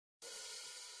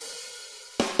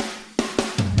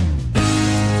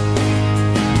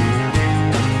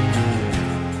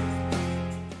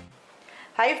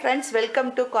Hi friends, welcome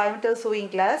to Coimbatore Sewing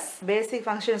Class. Basic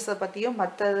functions பத்தியும்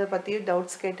மற்றது பத்தியும்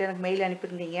டவுட்ஸ் கேட்டு எனக்கு மெயில்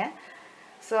அனுப்பியிருந்தீங்க.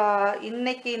 ஸோ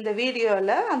இன்னைக்கு இந்த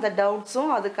வீடியோவில் அந்த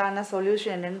டவுட்ஸும் அதுக்கான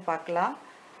சொல்யூஷன் என்னன்னு பார்க்கலாம்.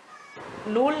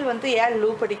 நூல் ஏன்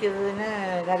லூப் அடிக்குதுன்னு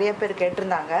நிறைய பேர்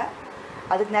கேட்டிருந்தாங்க.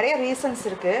 அதுக்கு நிறைய ரீசன்ஸ்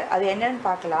இருக்குது. அது என்னன்னு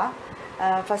பார்க்கலாம்.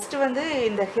 ஃபஸ்ட்டு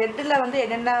இந்த ஹெட்டில்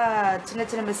என்னென்ன சின்ன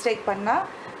சின்ன மிஸ்டேக் பண்ணால்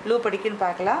லூப் அடிக்குன்னு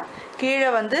பார்க்கலாம். கீழே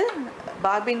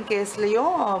பாபின்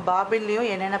கேஸ்லேயும் பாபின்லேயும்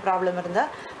என்னென்ன ப்ராப்ளம்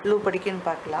இருந்தால் லூப் அடிக்குன்னு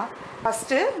பார்க்கலாம்.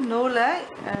 ஃபஸ்ட்டு நூலை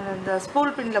இந்த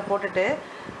ஸ்பூல் பின்னில் போட்டுட்டு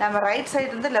நம்ம ரைட்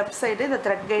சைடு லெஃப்ட் சைடு இந்த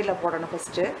த்ரெட் கைடில் போடணும்.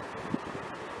 ஃபஸ்ட்டு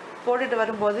போட்டுட்டு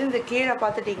வரும்போது இந்த கீழே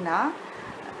பார்த்துட்டிங்கன்னா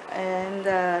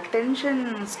இந்த டென்ஷன்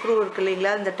ஸ்க்ரூ இருக்குது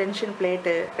இல்லைங்களா, இந்த டென்ஷன்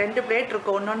பிளேட்டு 2 பிளேட்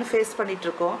இருக்கும், ஒன்று ஃபேஸ்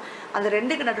பண்ணிகிட்ருக்கோம். அந்த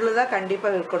 2க்கு நடுவில் தான்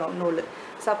கண்டிப்பாக இருக்கணும் நூல்.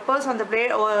 சப்போஸ் அந்த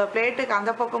பிளேட்டுக்கு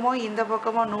அந்த பக்கமோ இந்த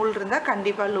பக்கமோ நூல் இருந்தால்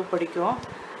கண்டிப்பாக லூப் அடிக்கும்.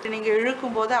 நீங்கள்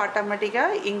இழுக்கும்போது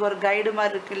ஆட்டோமேட்டிக்காக இங்கே ஒரு கைடு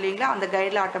மாதிரி இருக்குது இல்லைங்களா, அந்த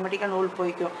கைடில் ஆட்டோமேட்டிக்காக நூல்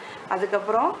போய்க்கும்.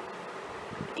 அதுக்கப்புறம்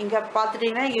இங்கே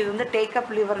பார்த்துட்டிங்கன்னா இது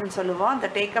டேக்கப் லிவர்னு சொல்லுவோம். அந்த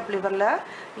டேக்கப் லிவரில்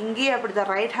இங்கேயே அப்படி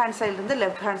தான் ரைட் ஹேண்ட் சைட்லேருந்து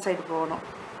லெஃப்ட் ஹேண்ட் சைடு போகணும்.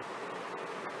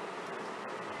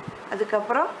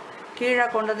 அதுக்கப்புறம் கீழே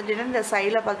கொண்டு வந்துட்டிங்கன்னா இந்த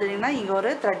சைடில் பார்த்துட்டிங்கன்னா இங்கே ஒரு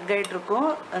த்ரெட் கைட் இருக்கும்,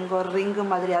 இங்கே ஒரு ரிங்கு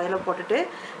மாதிரி அதில் போட்டுட்டு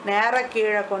நேராக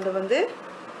கீழே கொண்டு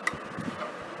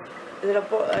இதில்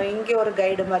இங்கே ஒரு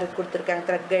கைடு மாதிரி கொடுத்துருக்காங்க,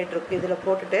 த்ரெட் கைட் இருக்குது, இதில்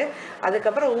போட்டுட்டு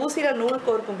அதுக்கப்புறம் ஊசியில் நூல்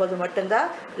கோர்க்கும் போது மட்டும்தான்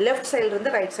லெஃப்ட்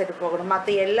சைட்லேருந்து ரைட் சைடு போகணும்.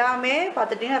 மற்ற எல்லாமே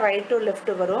பார்த்துட்டிங்கன்னா ரைட் டு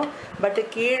லெஃப்ட் வரும். பட்டு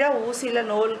கீழே ஊசியில்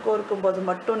நூல் கோர்க்கும் போது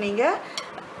மட்டும் நீங்கள்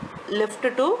லெஃப்ட்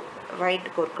டு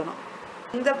ரைட் கோர்க்கணும்.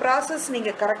 இந்த ப்ராசஸ்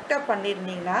நீங்கள் கரெக்டாக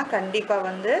பண்ணியிருந்தீங்கன்னா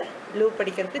கண்டிப்பாக லூப்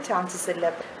அடிக்கிறதுக்கு சான்சஸ் இல்லை.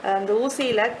 அந்த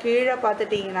ஊசியில் கீழே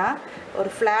பார்த்துட்டிங்கன்னா ஒரு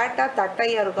ஃப்ளாட்டாக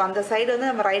தட்டையாக இருக்கும். அந்த சைடு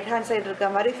நம்ம ரைட் ஹேண்ட் சைடு இருக்கிற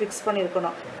மாதிரி ஃபிக்ஸ்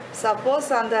பண்ணியிருக்கணும். சப்போஸ்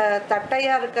அந்த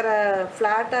தட்டையாக இருக்கிற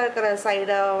ஃப்ளாட்டாக இருக்கிற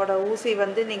சைடோட ஊசி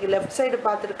நீங்கள் லெஃப்ட் சைடு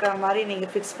பார்த்துருக்கிற மாதிரி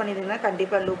நீங்கள் ஃபிக்ஸ் பண்ணியிருந்தீங்கன்னா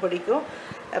கண்டிப்பாக லூப் அடிக்கும்.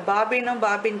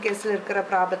 பாபின் கேஸில் இருக்கிற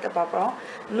ப்ராப்ளத்தை பார்ப்போம்.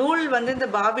 நூல் இந்த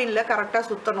பாபினில் கரெக்டாக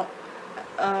சுற்றணும்.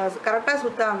 கரெக்டாக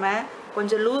சுற்றாமல்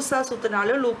கொஞ்சம் லூஸாக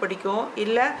சுற்றினாலும் லூப் அடிக்கும்.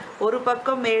 இல்லை ஒரு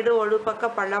பக்கம் மேடு ஒரு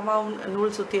பக்கம் பள்ளமாக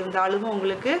நூல் சுற்றி இருந்தாலும்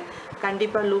உங்களுக்கு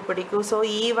கண்டிப்பாக லூப் அடிக்கும். ஸோ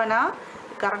ஈவனாக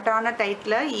கரெக்டான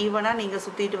டைட்டில் ஈவனாக நீங்கள்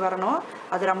சுற்றிட்டு வரணும்.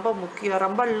 அது ரொம்ப முக்கியம்.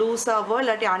 ரொம்ப லூஸாகவோ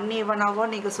இல்லாட்டி அன்ஈவனாகவோ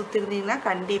நீங்கள் சுற்றிருந்தீங்கன்னா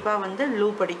கண்டிப்பாக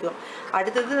லூப் அடிக்கும்.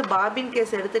 அடுத்தது பாபின்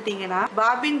கேஸ் எடுத்துட்டிங்கன்னா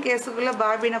பாபின் கேஸுக்குள்ளே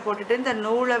பாபினை போட்டுட்டு இந்த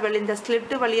நூலை இந்த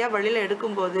ஸ்லிட்டு வழியாக வெளியில்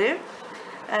எடுக்கும்போது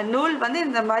நூல்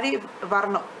இந்த மாதிரி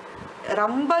வரணும்.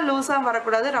 ரொம்ப லூஸாக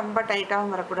வரக்கூடாது, ரொம்ப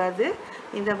டைட்டாகவும் வரக்கூடாது.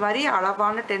 இந்த மாதிரி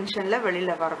அளவான டென்ஷனில்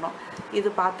வெளியில் வரணும். இது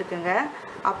பார்த்துக்குங்க.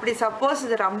 அப்படி சப்போஸ்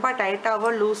இது ரொம்ப டைட்டாகவோ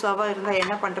லூஸாகவோ இருந்தால்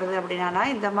என்ன பண்ணுறது அப்படின்னா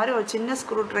இந்த மாதிரி ஒரு சின்ன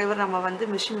ஸ்க்ரூ ட்ரைவர் நம்ம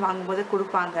மிஷின் வாங்கும்போது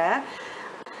கொடுப்பாங்க.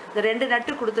 இந்த 2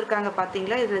 நட்டு கொடுத்துருக்காங்க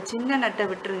பார்த்தீங்களா, இதில் சின்ன நட்டை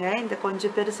விட்டுருங்க. இந்த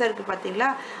கொஞ்சம் பெருசாக இருக்குது பார்த்தீங்களா,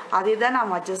 அதை தான்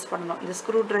நாம் அட்ஜஸ்ட் பண்ணணும். இந்த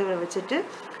ஸ்க்ரூ ட்ரைவர் வச்சுட்டு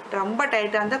ரொம்ப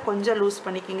டைட்டாக இருந்தால் கொஞ்சம் லூஸ்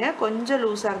பண்ணிக்கிங்க, கொஞ்சம்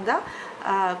லூஸாக இருந்தால்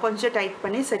கொஞ்சம் டைட்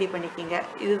பண்ணி சரி பண்ணிக்கிங்க.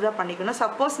 இதுதான் பண்ணிக்கணும்.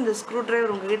 சப்போஸ் இந்த ஸ்க்ரூ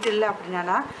ட்ரைவர் உங்கள்கிட்ட இல்லை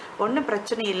அப்படின்னா ஒன்றும்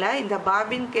பிரச்சனை இல்லை. இந்த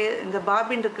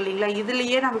பாபின் இருக்கு இல்லைங்களா,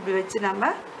 இதுலேயே நம்ம இப்படி வச்சு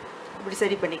நம்ம இப்படி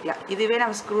சரி பண்ணிக்கலாம். இதுவே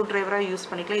நம்ம ஸ்க்ரூ ட்ரைவராக யூஸ்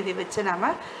பண்ணிக்கலாம். இதை வச்சு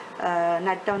நம்ம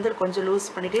நட்டை கொஞ்சம் லூஸ்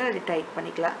பண்ணிக்கலாம், இப்படி டைட்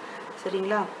பண்ணிக்கலாம்.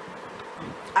 சரிங்களா?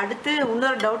 அடுத்து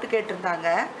இன்னொரு டவுட்டு கேட்டிருந்தாங்க,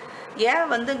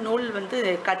 ஏன் நூல்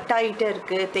கட் ஆகிட்டே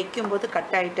இருக்குது, தைக்கும்போது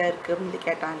கட் ஆகிட்டே இருக்குது அப்படின்னு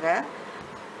கேட்டாங்க.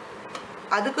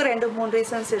 அதுக்கு 2-3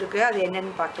 ரீசன்ஸ் இருக்குது. அது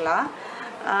என்னென்னு பார்க்கலாம்.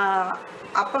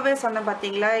 அப்போவே சொன்னேன்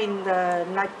பார்த்தீங்களா, இந்த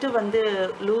நட்டு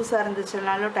லூஸாக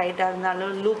இருந்துச்சுனாலும் டைட்டாக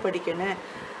இருந்தாலும் லூப் அடிக்கணும்.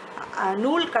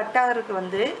 நூல் கட்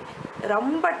ஆகிறதுக்கு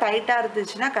ரொம்ப டைட்டாக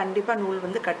இருந்துச்சுன்னா கண்டிப்பாக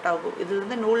நூல் கட் ஆகும்.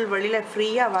 இது நூல் வெளியில்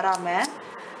ஃப்ரீயாக வராமல்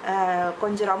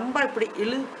கொஞ்சம் ரொம்ப இப்படி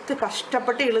இழுத்து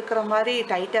கஷ்டப்பட்டு இழுக்கிற மாதிரி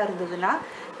டைட்டாக இருந்ததுன்னா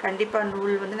கண்டிப்பாக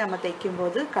நூல் நம்ம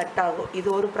தைக்கும்போது கட் ஆகும். இது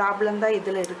ஒரு ப்ராப்ளம் தான்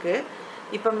இதில் இருக்குது.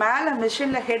 இப்போ மேலே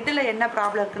மிஷினில் ஹெட்டில் என்ன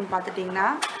ப்ராப்ளம் இருக்குதுன்னு பார்த்துட்டிங்கன்னா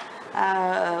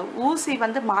ஊசி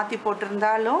மாற்றி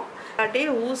போட்டிருந்தாலும் அப்படியே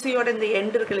ஊசியோட இந்த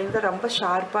எண்டு இருக்குல்ல ரொம்ப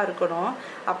ஷார்ப்பாக இருக்கணும்.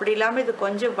 அப்படி இல்லாமல் இது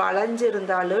கொஞ்சம் வளைஞ்சு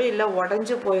இருந்தாலும் இல்லை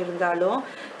உடஞ்சி போயிருந்தாலும்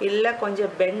இல்லை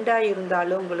கொஞ்சம் பெண்டாக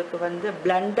இருந்தாலும் உங்களுக்கு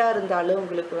பிளண்டாக இருந்தாலும்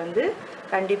உங்களுக்கு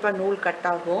கண்டிப்பாக நூல் கட்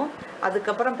ஆகும்.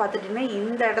 அதுக்கப்புறம் பார்த்துட்டிங்கன்னா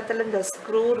இந்த இடத்துல இந்த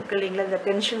ஸ்க்ரூ இருக்குது இல்லைங்களா, இந்த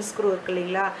டென்ஷன் ஸ்க்ரூ இருக்குது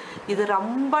இல்லைங்களா, இது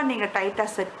ரொம்ப நீங்கள் டைட்டாக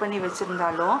செட் பண்ணி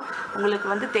வச்சுருந்தாலும்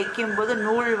உங்களுக்கு தைக்கும்போது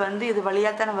நூல் இது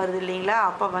வழியாக தானே வருது இல்லைங்களா,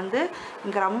 அப்போ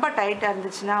இங்கே ரொம்ப டைட்டாக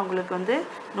இருந்துச்சுன்னா உங்களுக்கு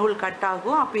நூல் கட்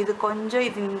ஆகும். அப்போ இது கொஞ்சம்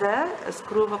இந்த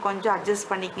ஸ்க்ரூவை கொஞ்சம்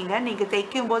அட்ஜஸ்ட் பண்ணிக்கிங்க. நீங்கள்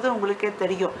தைக்கும்போது உங்களுக்கே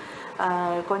தெரியும்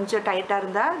கொஞ்சம் டைட்டாக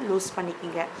இருந்தால் லூஸ்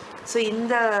பண்ணிக்கிங்க. ஸோ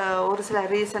இந்த ஒரு சில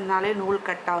ரீசன்னாலே நூல்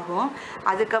கட் ஆகும்.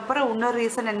 அதுக்கப்புறம் இன்னொரு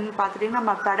ரீசன் என்னென்னு பார்த்துட்டிங்கன்னா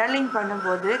நம்ம பெடலிங்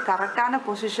பண்ணும்போது கரெக்டான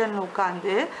பொசிஷனில்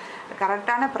உட்காந்து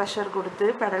கரெக்டான ப்ரெஷர் கொடுத்து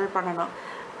பெடல் பண்ணணும்.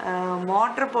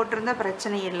 மோட்டர் போட்டிருந்தா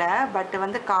பிரச்சனை இல்லை. பட்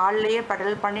வந்து கால்லையே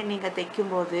பெடல் பண்ணி நீங்கள்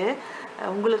தைக்கும்போது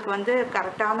உங்களுக்கு வந்து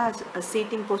கரெக்டான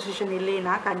சீட்டிங் பொசிஷன்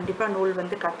இல்லைன்னா கண்டிப்பாக நூல்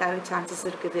வந்து கட் ஆக சான்சஸ்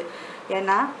இருக்குது.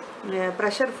 ஏன்னா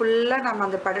ப்ரெஷர் ஃபுல்லாக நம்ம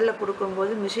அந்த பெடலில்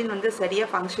கொடுக்கும்போது மிஷின் வந்து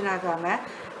சரியாக ஃபங்க்ஷன் ஆகாமல்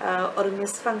ஒரு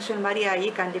மிஸ்ஃபங்க்ஷன் மாதிரி ஆகி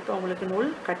கண்டிப்பாக உங்களுக்கு நூல்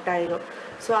கட் ஆகிடும்.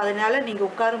 ஸோ அதனால் நீங்கள்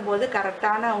உட்காரும்போது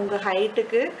கரெக்டான உங்கள்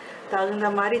ஹைட்டுக்கு தகுந்த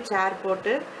மாதிரி சேர்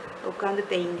போட்டு உட்காந்து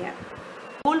தைங்க.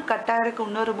 நூல் கட் ஆகிறதுக்கு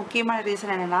இன்னொரு முக்கியமான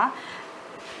ரீசன் என்னென்னா,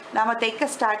 நம்ம தைக்க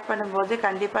ஸ்டார்ட் பண்ணும்போது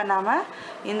கண்டிப்பாக நாம்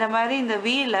இந்த மாதிரி இந்த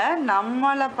வீலை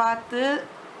நம்மளை பார்த்து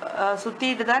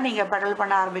சுற்றிட்டு தான் நீங்கள் பெடல்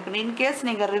பண்ண ஆரம்பிக்கணும். இன்கேஸ்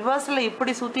நீங்கள் ரிவர்ஸில்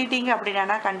இப்படி சுற்றிட்டீங்க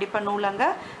அப்படின்னா கண்டிப்பாக நூல் அங்கே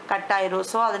கட் ஆயிரும்.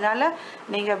 ஸோ அதனால்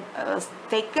நீங்கள்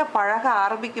தைக்க பழக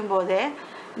ஆரம்பிக்கும் போதே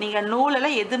நீங்கள்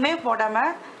நூலெல்லாம் எதுவுமே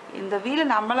போடாமல் இந்த வீலை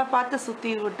நம்மளை பார்த்து சுற்றி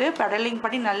விட்டு பெடலிங்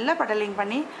பண்ணி நல்லா பெடலிங்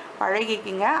பண்ணி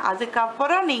பழகிக்கிங்க.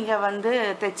 அதுக்கப்புறம் நீங்கள் வந்து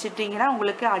தைச்சிட்டிங்கன்னா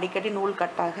உங்களுக்கு அடிக்கடி நூல்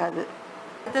கட் ஆகாது.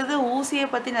 அடுத்தது ஊசியை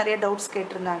பற்றி நிறைய டவுட்ஸ்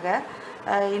கேட்டிருந்தாங்க.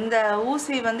 இந்த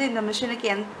ஊசி வந்து இந்த மிஷினுக்கு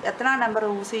எத்தனை நம்பர்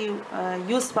ஊசி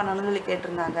யூஸ் பண்ணணும்னு சொல்லி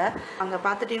கேட்டிருந்தாங்க. அங்கே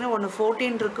பார்த்துட்டிங்கன்னா ஒன்று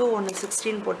 14 இருக்குது, ஒன்று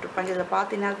 16 போட்டிருப்பாங்க. இதில்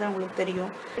பார்த்தீங்கன்னா தான் உங்களுக்கு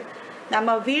தெரியும்.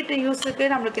 நம்ம வீட்டு யூஸுக்கு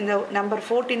நம்மளுக்கு இந்த நம்பர்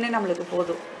 14 நம்மளுக்கு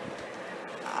போதும்.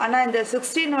 ஆனால் இந்த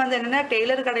 16 வந்து என்னென்னா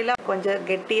டெய்லர் கடையில் கொஞ்சம்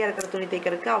கெட்டியாக இருக்கிற துணி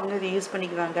தைக்கிறதுக்கு அவங்க இதை யூஸ்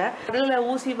பண்ணிக்குவாங்க. கடையில்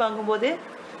ஊசி வாங்கும்போது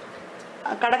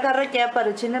கடைக்காரர் கேட்பார்,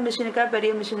 சின்ன மிஷினுக்கா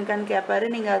பெரிய மிஷினுக்கான்னு கேட்பாரு.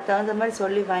 நீங்கள் அதுக்கு தகுந்த மாதிரி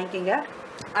சொல்லி வாங்கிக்கிங்க.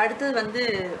 அடுத்தது வந்து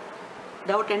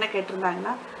டவுட் என்ன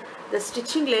கேட்டிருந்தாங்கன்னா, இந்த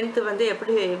ஸ்டிச்சிங் லென்த்து வந்து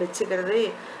எப்படி வச்சுக்கிறது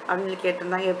அப்படின்னு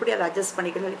கேட்டிருந்தாங்க. எப்படி அதை அட்ஜஸ்ட்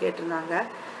பண்ணிக்கணும்னு கேட்டிருந்தாங்க.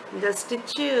 இந்த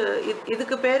ஸ்டிச்சு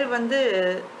இதுக்கு பேர் வந்து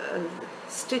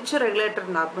ஸ்டிச்சு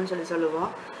ரெகுலேட்டர் நாப்னு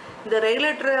சொல்லுவோம். இந்த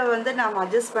ரெகுலேட்டரை வந்து நாம்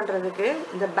அட்ஜஸ்ட் பண்ணுறதுக்கு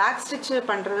இந்த பேக் ஸ்டிச்சு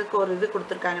பண்ணுறதுக்கு ஒரு இது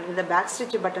கொடுத்துருக்காங்க. இந்த பேக்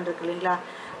ஸ்டிச்சு பட்டன் இருக்குது இல்லைங்களா,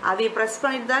 அதை ப்ரெஸ்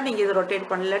பண்ணிட்டு தான் நீங்கள் இதை ரொட்டேட்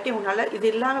பண்ணலாம். இல்லாட்டி உங்களால் இது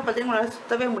இல்லாமல் பார்த்தீங்கன்னா உங்களால்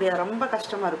சுற்றவே முடியாது, ரொம்ப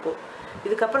கஷ்டமாக இருக்கும்.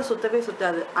 இதுக்கப்புறம் சுற்றவே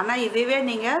சுற்றாது. ஆனால் இதுவே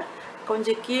நீங்கள்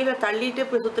கொஞ்சம் கீழே தள்ளிட்டு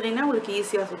போய் சுற்றுனீங்கன்னா உங்களுக்கு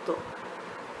ஈஸியாக சுற்றும்.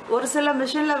 ஒரு சில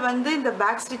மிஷினில் வந்து இந்த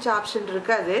பேக் ஸ்டிச் ஆப்ஷன்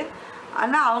இருக்காது.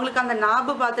 ஆனால் அவங்களுக்கு அந்த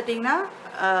நாபு பார்த்துட்டிங்கன்னா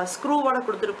ஸ்க்ரூவோட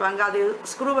கொடுத்துருப்பாங்க. அது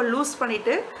ஸ்க்ரூவை லூஸ்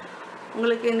பண்ணிவிட்டு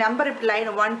உங்களுக்கு நம்பர் இப்படி லைன்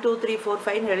 1 2 3 4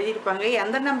 5 எழுதியிருப்பாங்க.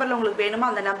 எந்த நம்பரில் உங்களுக்கு வேணுமோ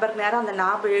அந்த நம்பருக்கு நேரம் அந்த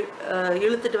நாபு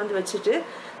இழுத்துட்டு வந்து வச்சுட்டு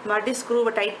மறுபடியும்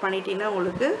ஸ்க்ரூவை டைட் பண்ணிட்டீங்கன்னா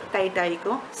உங்களுக்கு டைட்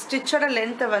ஆகிக்கும். ஸ்டிச்சோட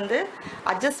லென்த்தை வந்து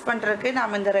அட்ஜஸ்ட் பண்ணுறதுக்கு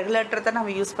நம்ம இந்த ரெகுலேட்டரை தான்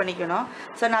நம்ம யூஸ் பண்ணிக்கணும்.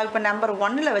 ஸோ நான் இப்போ நம்பர்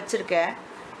 1 வச்சுருக்கேன்.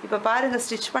 இப்போ பாருங்கள்,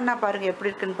 ஸ்டிச் பண்ணால் பாருங்கள்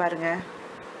எப்படி இருக்குன்னு பாருங்கள்.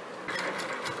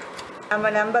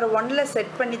 நம்ம நம்பர் 1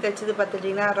 செட் பண்ணி தைச்சது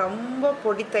பார்த்துட்டிங்கன்னா ரொம்ப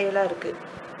பொடி தையலாக இருக்குது.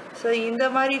 ஸோ இந்த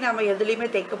மாதிரி நம்ம எதுலேயுமே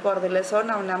தைக்க போகிறதில்ல. ஸோ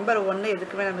நம்ம நம்பர் 1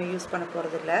 எதுக்குமே நம்ம யூஸ் பண்ண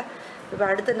போகிறதில்ல. இப்போ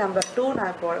அடுத்து நம்பர் 2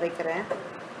 நான் இப்போ வைக்கிறேன்.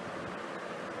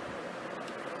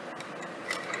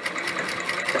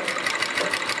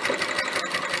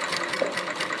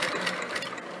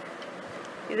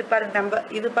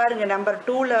 இது பாருங்கள் நம்பர்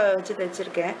 2 வச்சு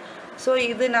தைச்சிருக்கேன். ஸோ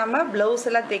இது நம்ம ப்ளவுஸ்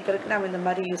எல்லாம் தைக்கிறதுக்கு நம்ம இந்த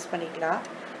மாதிரி யூஸ் பண்ணிக்கலாம்.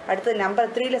 அடுத்து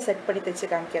நம்பர் 3 செட் பண்ணி தைச்சு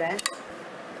காமிக்கிறேன்.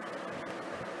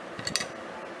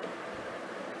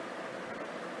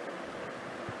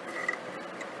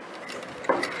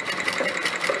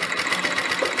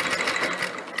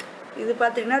 இது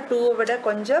பார்த்தீங்கன்னா 2 விட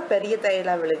கொஞ்சம் பெரிய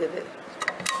தையலாக விழுகுது.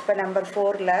 இப்போ நம்பர்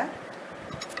 4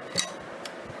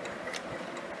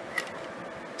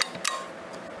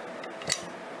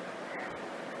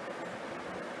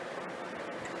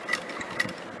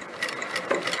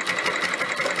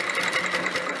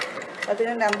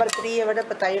 பார்த்தீங்கன்னா நம்பர் 3 விட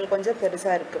இப்போ தையல் கொஞ்சம்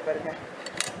பெருசாக இருக்குது பாருங்கள்.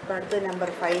 இப்போ அடுத்து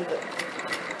நம்பர் 5.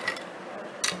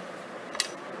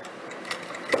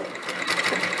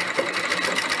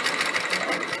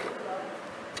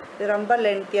 இது ரொம்ப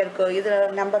லென்த்தியாக இருக்கும்.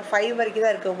 இதில் நம்பர் 5 வரைக்கும்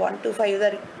தான் இருக்குது. 1 to 5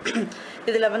 தான் இருக்குது.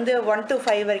 இதில் வந்து 1 to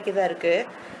 5 வரைக்கும் தான் இருக்குது.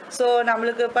 ஸோ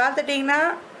நம்மளுக்கு பார்த்துட்டிங்கன்னா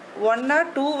 1 or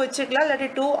 2 வச்சுக்கலாம், இல்லாட்டி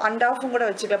 2 and half கூட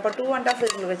வச்சுக்கலாம். இப்போ 2 and half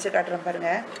உங்களுக்கு வச்சு காட்டுறேன்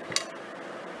பாருங்கள்.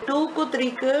 2க்கு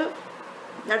 3க்கு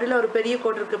நடுவில் ஒரு பெரிய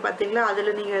கோட் இருக்குது பார்த்தீங்களா,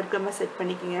 அதில் நீங்கள் இருக்கிற மாதிரி செட்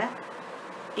பண்ணிக்கிங்க.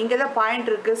 இங்கே தான் பாயிண்ட்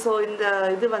இருக்குது. ஸோ இந்த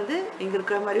இது வந்து இங்கே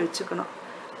இருக்கிற மாதிரி வச்சுக்கணும்.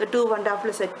 இந்த 2 and half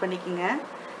செட் பண்ணிக்கிங்க.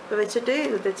 இப்போ வச்சுட்டு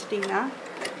இது தைச்சிட்டிங்கன்னா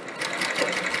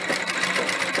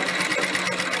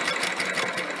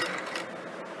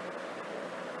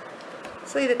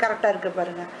ஸோ இது கரெக்டாக இருக்குது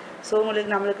பாருங்கள். ஸோ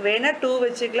நம்மளுக்கு வேணால் 2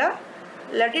 வச்சுக்கலாம்,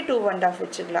 இல்லாட்டி 2 and half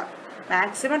வச்சுக்கலாம்.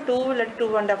 மேக்ஸிமம் 2 இல்லாட்டி 2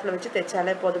 and half வச்சு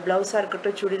தைச்சாலே போதும். ப்ளவுஸாக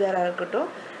இருக்கட்டும், சுடிதாராக இருக்கட்டும்,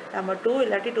 நம்ம 2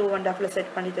 இல்லாட்டி 2 and half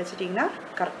செட் பண்ணி தைச்சிட்டிங்கன்னா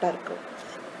கரெக்டாக இருக்கும்.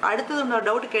 அடுத்தது இன்னொரு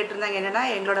டவுட் கேட்டிருந்தாங்க. என்னென்னா,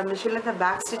 எங்களோட மிஷினில் இந்த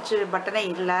பேக் ஸ்டிச் பட்டனே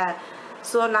இல்லை,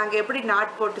 ஸோ நாங்கள் எப்படி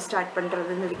நாட் போட்டு ஸ்டார்ட்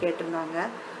பண்ணுறதுன்னு கேட்டிருந்தாங்க.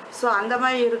 ஸோ அந்த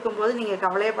மாதிரி இருக்கும்போது நீங்கள்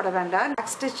கவலையப்பட வேண்டாம்.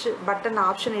 பேக் ஸ்டிச் பட்டன்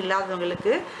ஆப்ஷன்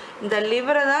இல்லாதவங்களுக்கு இந்த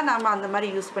லிவரை தான் நம்ம அந்த மாதிரி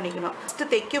யூஸ் பண்ணிக்கணும். ஃபஸ்ட்டு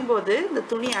தைக்கும்போது இந்த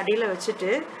துணி அடியில் வச்சுட்டு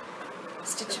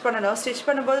ஸ்டிச் பண்ணணும். ஸ்டிச்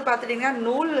பண்ணும்போது பார்த்துட்டிங்கன்னா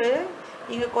நூல்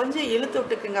இங்கே கொஞ்சம் இழுத்து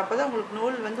விட்டுக்குங்க. அப்போ தான் உங்களுக்கு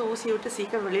நூல் வந்து ஊசி விட்டு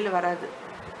சீக்கிரம் வெளியில் வராது.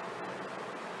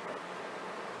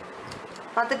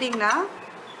 பார்த்துட்டிங்கன்னா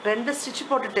 2 ஸ்டிச்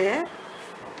போட்டுட்டு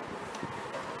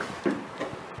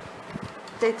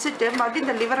தைச்சிட்டு மறுபடியும்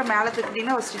இந்த லிவரை மேலே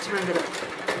தூக்கிட்டிங்கன்னா ஒரு ஸ்டிச் வந்துடும்.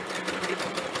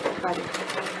 பாரு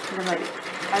இந்த மாதிரி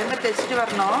அது மாதிரி தைச்சிட்டு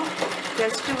வரணும்.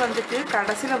 தைச்சிட்டு வந்துட்டு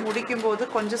கடைசியில் முடிக்கும்போது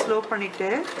கொஞ்சம் ஸ்லோ பண்ணிவிட்டு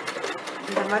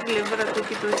இந்த மாதிரி லிவரை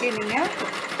தூக்கி நீங்கள்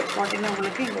போட்டிங்கன்னா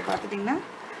உங்களுக்கு இங்கே பார்த்துட்டிங்கன்னா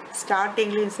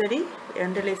ஸ்டார்டிங்லேயும் சரி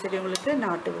எண்ட்லேயும் சரி உங்களுக்கு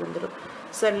நாட்டு விழுந்துடும்.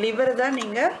 ஸோ லிவர் தான்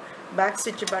நீங்கள் பேக்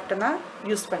ஸ்டிச் பட்டனாக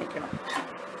யூஸ் பண்ணிக்கணும்.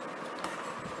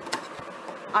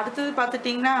 அடுத்தது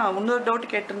பார்த்துட்டிங்கன்னா இன்னொரு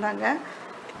டவுட் கேட்டிருந்தாங்க.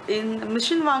 இந்த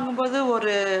மிஷின் வாங்கும்போது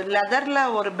ஒரு லெதரில்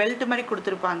ஒரு பெல்ட் மாதிரி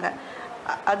கொடுத்துருப்பாங்க.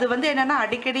 அது வந்து என்னென்னா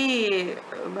அடிக்கடி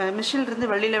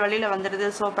மிஷின்லேருந்து வெளியில் வந்துடுது.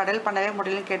 ஸோ பெடல் பண்ணவே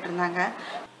முடியலன்னு கேட்டிருந்தாங்க.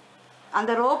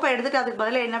 அந்த ரோப்பை எடுத்துகிட்டு அதுக்கு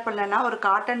பதிலாக என்ன பண்ணலன்னா ஒரு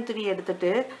காட்டன் துணி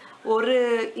எடுத்துகிட்டு 1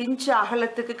 இன்ச்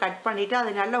அகலத்துக்கு கட் பண்ணிவிட்டு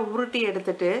அதை நல்லா உருட்டி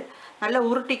எடுத்துகிட்டு நல்லா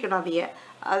உருட்டிக்கணும்.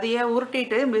 அதையே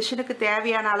உருட்டிட்டு மிஷினுக்கு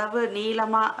தேவையான அளவு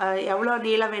நீளமாக எவ்வளோ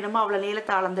நீளம் வேணுமோ அவ்வளோ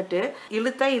நீளத்தை அளந்துட்டு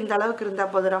இழுத்தா இந்த அளவுக்கு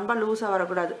இருந்தால் போதும். ரொம்ப லூஸாக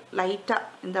வரக்கூடாது, லைட்டாக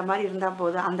இந்த மாதிரி இருந்தால்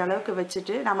போதும். அந்த அளவுக்கு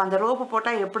வச்சுட்டு நம்ம அந்த ரோப்பு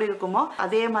போட்டால் எப்படி இருக்குமோ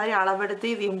அதே மாதிரி அளவெடுத்து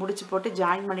இதையும் முடிச்சு போட்டு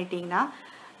ஜாயின் பண்ணிட்டீங்கன்னா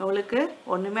உங்களுக்கு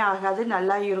ஒன்றுமே ஆகாது,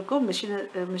 நல்லா இருக்கும்.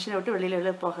 மிஷினை விட்டு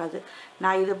வெளியில் போகாது.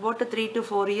 நான் இது போட்டு 3 to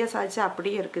 4 இயர்ஸ் ஆச்சு,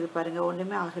 அப்படியே இருக்குது பாருங்கள்,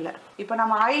 ஒன்றுமே ஆகலை. இப்போ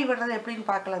நம்ம ஆயில் விடுறது எப்படின்னு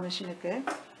பார்க்கலாம். மிஷினுக்கு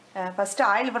ஃபஸ்ட்டு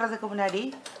ஆயில் விடுறதுக்கு முன்னாடி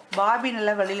பாபின்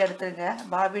எல்லாம் வெளியில் எடுத்துருங்க.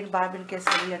 பாபின்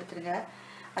கேஸ் வெளியில் எடுத்துருங்க.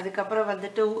 அதுக்கப்புறம்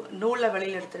வந்துட்டு நூலை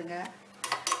வெளியில் எடுத்துருங்க.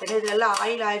 ஏன்னா இதெல்லாம்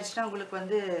ஆயில் ஆயிடுச்சுன்னா உங்களுக்கு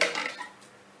வந்து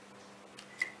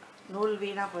நூல்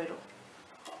வீணாக போயிடும்.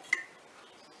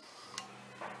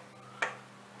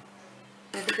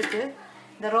 எடுத்துட்டு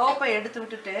இந்த ரோப்பை எடுத்து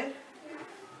விட்டுட்டு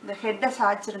இந்த ஹெட்டை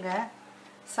சாய்ச்சிருங்க.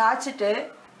 சாய்ச்சிட்டு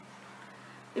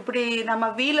இப்படி நம்ம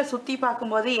வீலை சுற்றி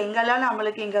பார்க்கும்போது எங்கெல்லாம்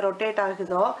நம்மளுக்கு இங்கே ரொட்டேட்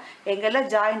ஆகுதோ எங்கெல்லாம்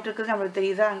ஜாயிண்ட் இருக்குது நம்மளுக்கு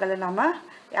தெரியுதோ அங்கெல்லாம் நம்ம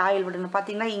ஆயில் விடணும்.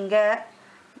 பார்த்திங்கன்னா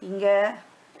இங்கே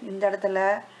இந்த இடத்துல,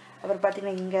 அப்புறம்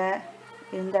பார்த்திங்கன்னா இங்கே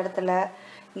இந்த இடத்துல,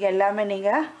 இங்கே எல்லாமே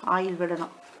நீங்கள் ஆயில்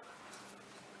விடணும்.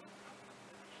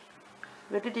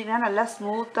 விட்டுட்டிங்கன்னா நல்லா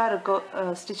ஸ்மூத்தாக இருக்கும்.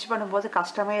 ஸ்டிச் பண்ணும்போது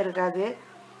கஷ்டமே இருக்காது,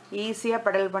 ஈஸியாக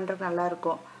பெடல் பண்ணுறதுக்கு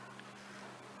நல்லாயிருக்கும்.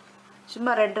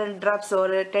 சும்மா 2 ட்ராப்ஸ்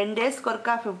ஒரு 10 டேஸ்க்கு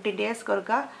ஒருக்கா 15 டேஸ்க்கு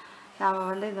ஒருக்கா நாம்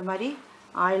வந்து இந்த மாதிரி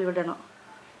ஆயில் விடணும்.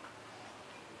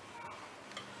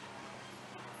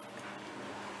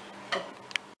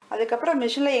 அதுக்கப்புறம்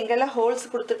மிஷினில் எங்கெல்லாம்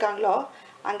ஹோல்ஸ் கொடுத்துருக்காங்களோ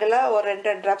அங்கெல்லாம் ஒரு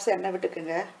 2 ட்ராப்ஸ் எண்ணெய்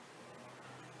விட்டுக்குங்க.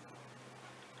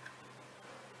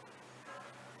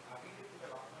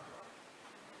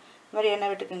 இந்த மாதிரி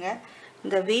எண்ணெய் விட்டுக்குங்க.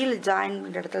 இந்த வீல் ஜாயின்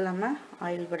பண்ணுற இடத்துல நம்ம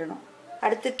ஆயில் விடணும்.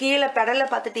 அடுத்து கீழே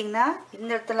பெடலில் பார்த்துட்டிங்கன்னா இந்த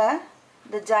இடத்துல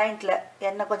இந்த ஜாயிண்ட்டில்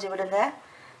எண்ணெய் கொஞ்சம் விடுங்க.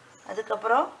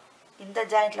 அதுக்கப்புறம் இந்த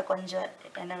ஜாயிண்ட்டில் கொஞ்சம்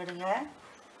எண்ணெய் விடுங்க.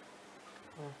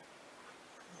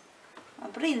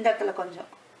 அப்புறம் இந்த இடத்துல கொஞ்சம்.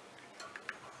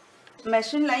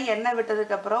 மெஷினில் எண்ணெய்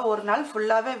விட்டதுக்கப்புறம் ஒரு நாள்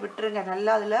ஃபுல்லாகவே விட்டுருங்க,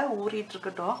 நல்லா அதில் ஊறிட்டு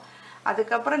இருக்கட்டும்.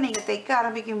 அதுக்கப்புறம் நீங்கள் தைக்க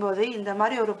ஆரம்பிக்கும் போது இந்த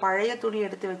மாதிரி ஒரு பழைய துணி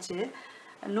எடுத்து வச்சு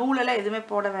நூலெல்லாம் எதுவுமே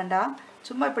போட வேண்டாம்.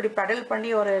 சும்மா இப்படி பெடல் பண்ணி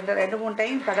ஒரு 2-3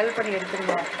 டைம் பெடல் பண்ணி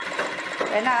எடுத்துருங்க.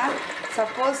 ஏன்னா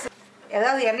சப்போஸ்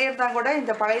ஏதாவது எண்ணெய் இருந்தால் கூட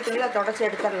இந்த பழைய துணியில் தொடச்சி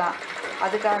எடுத்துடலாம்,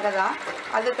 அதுக்காக தான்.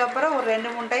 அதுக்கப்புறம் ஒரு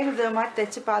 2-3 டைம் இது மாதிரி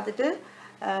தைச்சி பார்த்துட்டு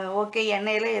ஓகே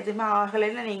எண்ணெயில் எதுவுமே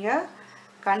ஆகலைன்னு நீங்கள்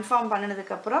கன்ஃபார்ம்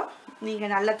பண்ணினதுக்கப்புறம்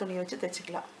நீங்கள் நல்ல துணியை வச்சு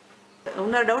தைச்சிக்கலாம்.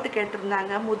 இன்னொரு டவுட்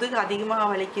கேட்டிருந்தாங்க, முதுகு அதிகமாக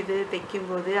வலிக்குது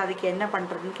தைக்கும்போது அதுக்கு என்ன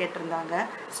பண்ணுறதுன்னு கேட்டிருந்தாங்க.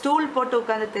 ஸ்டூல் போட்டு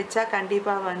உட்காந்து தைச்சா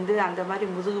கண்டிப்பாக வந்து அந்த மாதிரி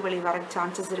முதுகு வலி வர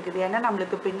சான்சஸ் இருக்குது. ஏன்னா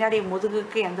நம்மளுக்கு பின்னாடி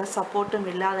முதுகுக்கு எந்த சப்போர்ட்டும்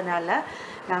இல்லாதனால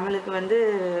நம்மளுக்கு வந்து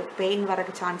பெயின்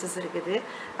வரக்கு சான்சஸ் இருக்குது.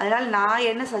 அதனால் நான்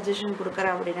என்ன சஜஷன்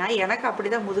கொடுக்குறேன் அப்படின்னா, எனக்கு அப்படி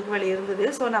தான் முதுகு வலி இருந்தது.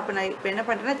 ஸோ நான் இப்போ என்ன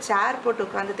பண்ணுறேன்னா சேர் போட்டு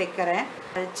உட்காந்து தைக்கிறேன்.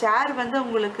 சேர் வந்து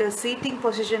உங்களுக்கு சீட்டிங்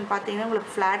பொசிஷன் பார்த்தீங்கன்னா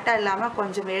உங்களுக்கு ஃப்ளாட்டாக இல்லாமல்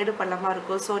கொஞ்சம் மேடு பள்ளமாக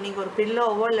இருக்கும். ஸோ நீங்கள் ஒரு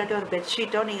பில்லோவோ இல்லாட்டி ஒரு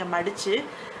பெட்ஷீட்டோ நீங்கள் மடித்து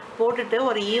போட்டுட்டு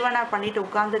ஒரு ஈவனாக பண்ணிவிட்டு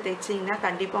உட்காந்து தைச்சிங்கன்னா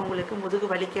கண்டிப்பாக உங்களுக்கு முதுகு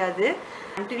வலிக்காது.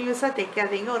 கண்டினியூஸாக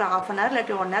தைக்காதீங்க. ஒரு 1/2 hour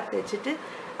இல்லாட்டி 1 hour தைச்சிட்டு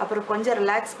அப்புறம் கொஞ்சம்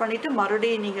ரிலாக்ஸ் பண்ணிவிட்டு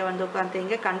மறுபடியும் நீங்கள் வந்து உட்காந்து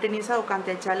தைங்க. கண்டினியூஸாக உட்காந்து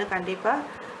தைச்சாலும் கண்டிப்பாக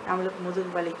நம்மளுக்கு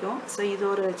முதுகு வலிக்கும். ஸோ இது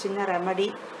ஒரு சின்ன ரெமடி.